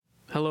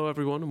Hello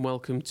everyone and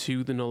welcome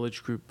to the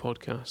Knowledge Group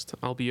podcast.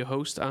 I'll be your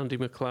host, Andy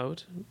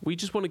McLeod. We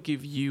just want to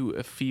give you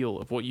a feel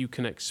of what you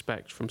can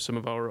expect from some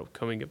of our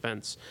upcoming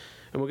events.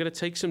 And we're going to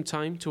take some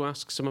time to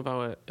ask some of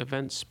our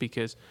event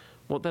speakers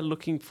what they're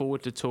looking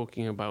forward to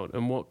talking about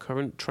and what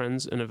current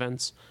trends and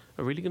events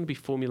are really going to be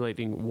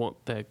formulating what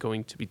they're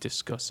going to be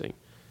discussing.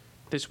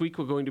 This week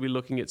we're going to be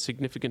looking at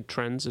significant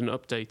trends and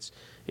updates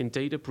in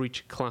data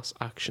breach class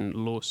action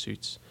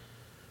lawsuits.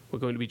 We're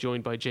going to be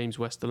joined by James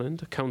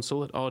Westerland, a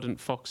counsel at Ardent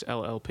Fox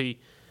LLP,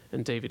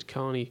 and David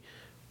Carney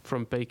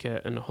from Baker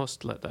and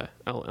Hostletter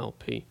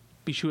LLP.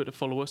 Be sure to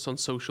follow us on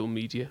social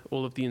media.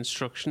 All of the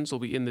instructions will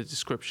be in the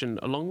description,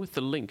 along with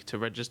the link to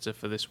register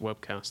for this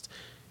webcast.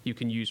 You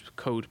can use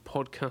code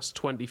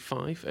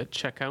podcast25 at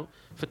checkout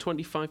for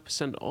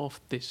 25%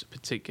 off this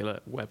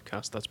particular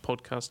webcast. That's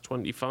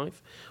podcast25.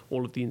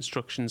 All of the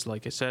instructions,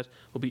 like I said,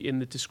 will be in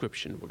the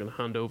description. We're going to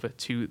hand over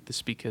to the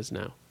speakers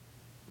now.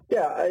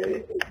 Yeah,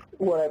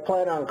 what I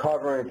plan on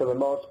covering for the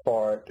most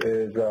part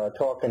is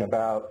talking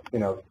about,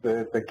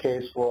 the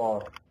case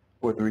law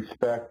with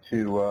respect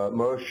to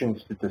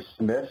motions to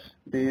dismiss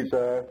these,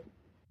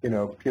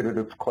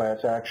 putative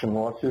class action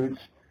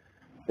lawsuits.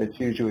 It's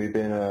usually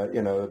been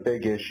a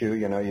big issue.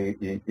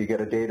 You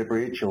get a data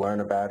breach, you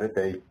learn about it.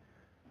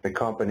 The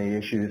company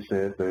issues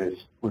the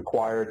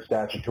required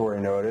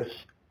statutory notice.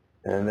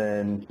 And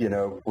then,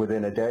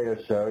 within a day or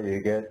so, you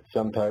get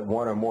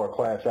one or more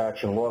class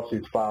action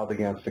lawsuits filed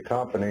against the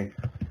company.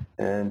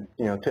 And,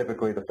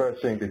 typically the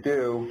first thing to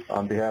do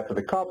on behalf of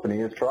the company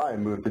is try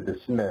and move to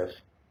dismiss.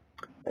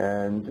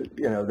 And,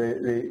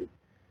 the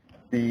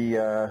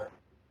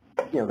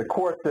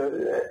court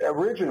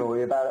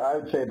originally, I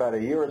would say about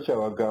a year or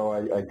so ago,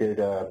 I did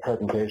a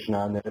presentation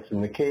on this,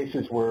 and the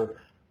cases were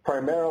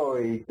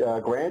primarily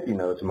granting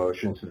those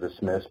motions to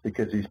dismiss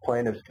because these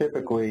plaintiffs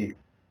typically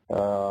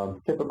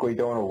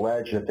don't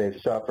allege that they've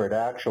suffered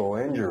actual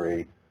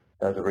injury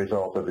as a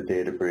result of the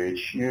data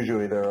breach.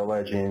 Usually they're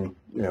alleging,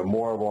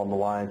 more along the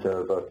lines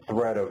of a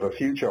threat of a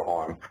future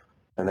harm,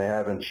 and they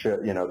haven't,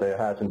 there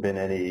hasn't been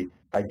any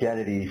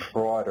identity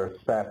fraud or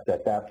theft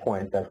at that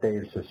point that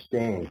they've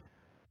sustained.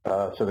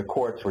 So the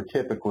courts were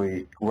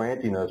typically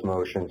granting those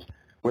motions.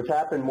 What's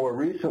happened more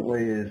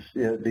recently is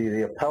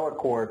the appellate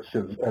courts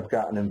have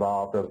gotten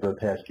involved over the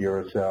past year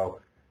or so,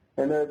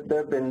 and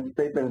they've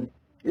been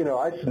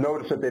I've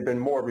noticed that they've been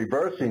more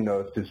reversing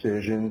those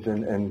decisions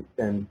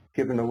and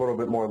giving a little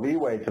bit more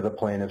leeway to the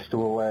plaintiffs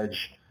to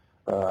allege,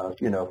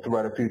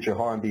 threat of future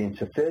harm being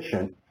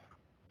sufficient.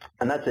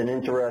 And that's an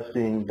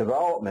interesting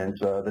development.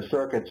 The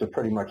circuits are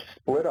pretty much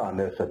split on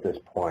this at this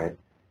point.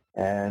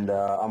 And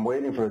I'm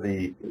waiting for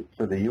the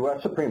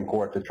U.S. Supreme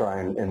Court to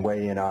try and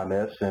weigh in on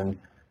this, and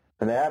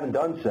they haven't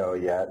done so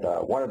yet.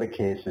 One of the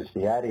cases,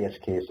 the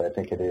Adius case, I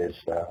think it is,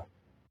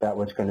 that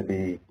was going to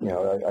be,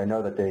 I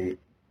know that they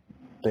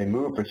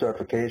moved for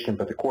certification,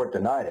 but the court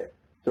denied it.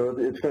 So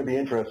it's going to be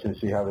interesting to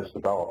see how this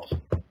develops.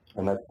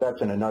 And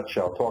that's in a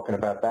nutshell, talking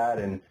about that,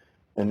 and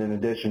in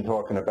addition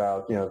talking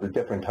about, the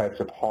different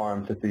types of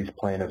harms that these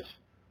plaintiffs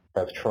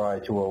have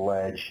tried to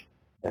allege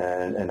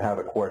and how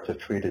the courts have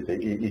treated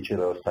each of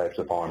those types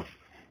of harms.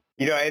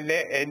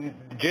 And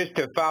just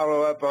to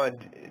follow up on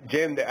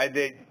Jim, I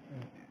think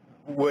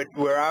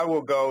where I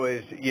will go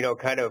is,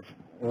 kind of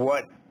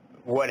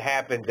what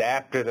happens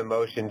after the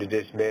motion to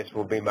dismiss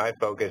will be my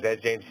focus. As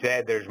James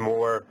said, there's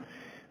more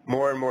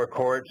and more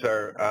courts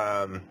are,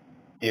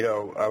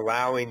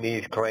 allowing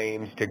these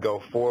claims to go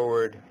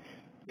forward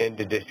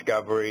into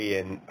discovery,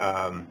 and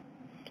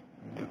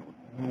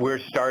we're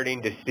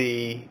starting to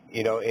see,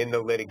 in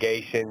the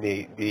litigation,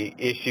 the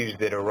issues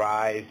that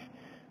arise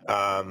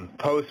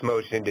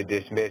post-motion to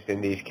dismiss in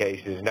these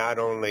cases, not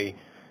only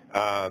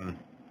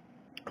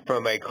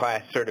from a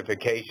class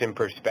certification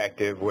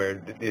perspective,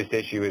 where this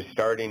issue is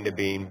starting to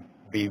be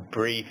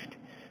briefed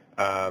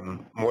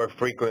more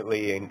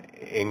frequently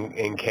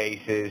in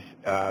cases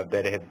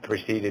that have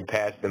proceeded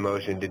past the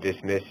motion to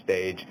dismiss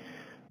stage,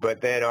 but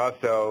then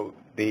also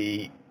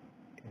the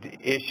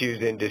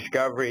issues in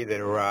discovery that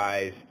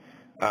arise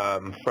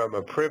from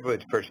a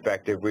privilege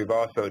perspective. We've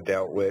also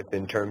dealt with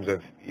in terms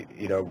of,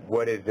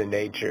 what is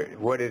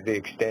the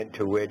extent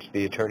to which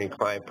the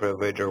attorney-client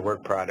privilege or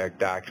work product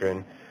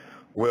doctrine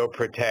will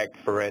protect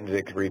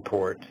forensic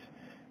reports,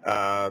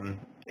 and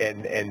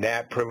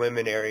that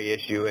preliminary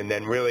issue, and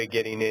then really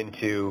getting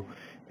into,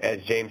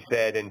 as James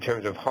said, in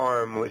terms of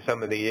harm, with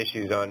some of the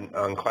issues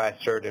on class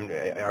cert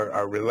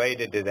are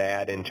related to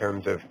that in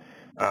terms of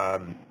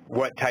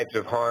what types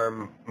of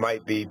harm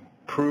might be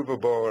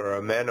provable or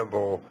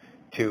amenable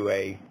to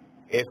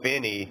if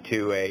any,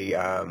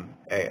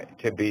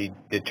 to be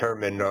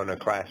determined on a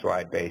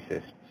class-wide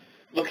basis.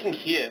 Looking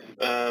here,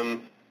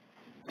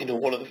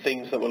 one of the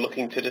things that we're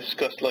looking to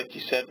discuss, like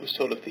you said, was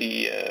sort of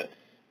the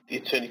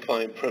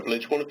attorney-client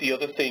privilege. One of the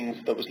other things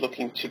that was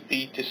looking to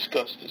be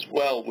discussed as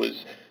well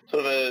was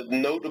sort of a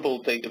notable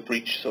data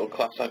breach sort of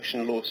class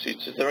action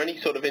lawsuits. Is there any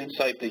sort of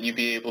insight that you'd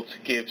be able to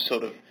give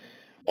sort of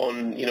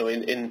on,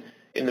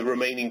 in the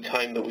remaining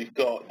time that we've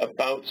got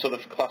about sort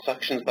of class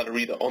actions that are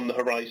either on the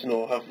horizon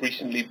or have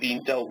recently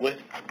been dealt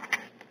with?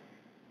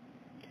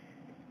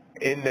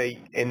 in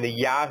the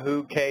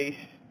Yahoo case,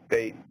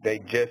 they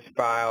just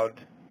filed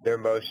their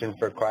motion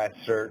for class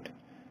cert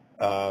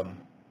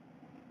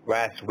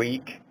last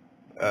week,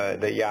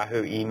 the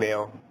Yahoo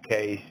email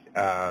case,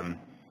 and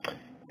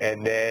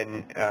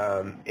then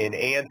in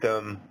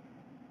Anthem,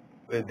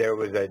 there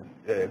was a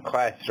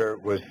class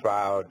cert was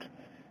filed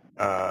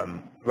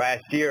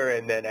last year,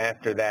 and then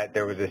after that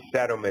there was a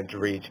settlement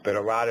reached. But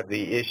a lot of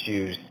the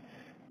issues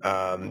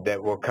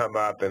that will come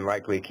up and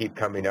likely keep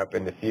coming up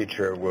in the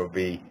future will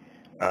be,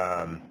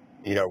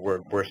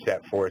 were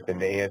set forth in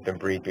the Anthem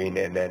briefing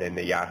and then in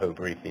the Yahoo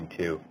briefing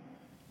too.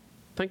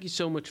 Thank you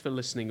so much for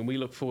listening, and we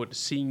look forward to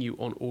seeing you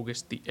on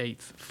August the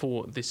 8th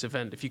for this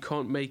event. If you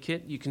can't make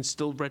it, you can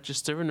still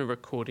register and a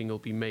recording will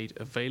be made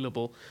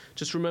available.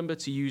 Just remember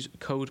to use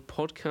code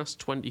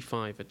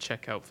podcast25 at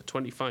checkout for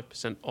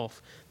 25%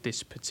 off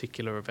this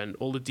particular event.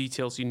 All the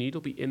details you need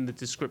will be in the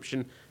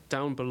description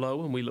down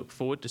below, and we look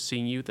forward to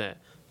seeing you there.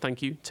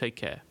 Thank you. Take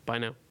care. Bye now.